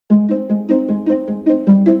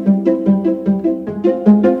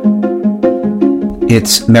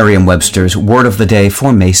It's Merriam-Webster's Word of the Day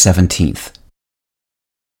for May 17th.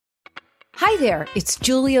 Hi there, it's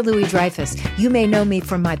Julia Louis-Dreyfus. You may know me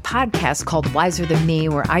from my podcast called Wiser Than Me,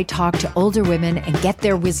 where I talk to older women and get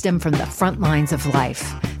their wisdom from the front lines of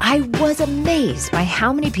life. I was amazed by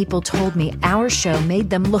how many people told me our show made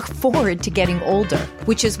them look forward to getting older,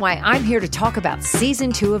 which is why I'm here to talk about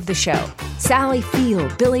Season 2 of the show. Sally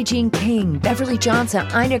Field, Billie Jean King, Beverly Johnson,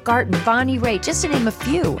 Ina Garten, Bonnie Raitt, just to name a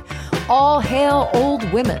few. All hail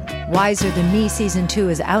old women. Wiser Than Me Season 2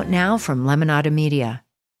 is out now from Lemonada Media.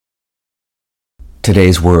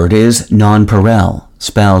 Today's word is nonpareil,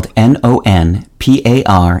 spelled Nonpareil.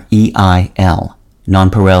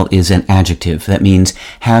 Nonpareil is an adjective that means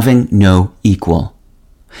having no equal.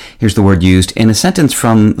 Here's the word used in a sentence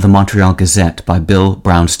from the Montreal Gazette by Bill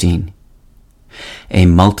Brownstein. A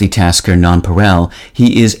multitasker nonpareil,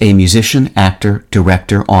 he is a musician, actor,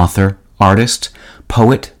 director, author, artist,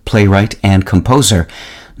 poet, playwright, and composer,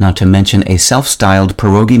 not to mention a self-styled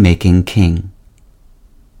pierogi-making king.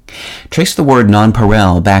 Trace the word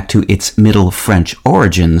nonpareil back to its Middle French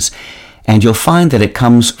origins, and you'll find that it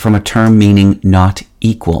comes from a term meaning not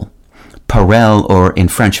equal. Pareil, or in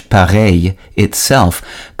French pareil, itself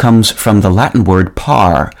comes from the Latin word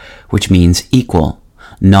par, which means equal.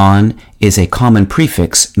 Non is a common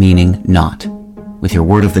prefix meaning not. With your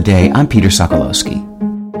word of the day, I'm Peter Sokolowski.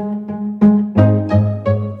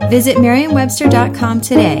 Visit Merriam-Webster.com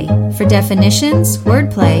today for definitions,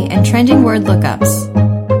 wordplay, and trending word lookups.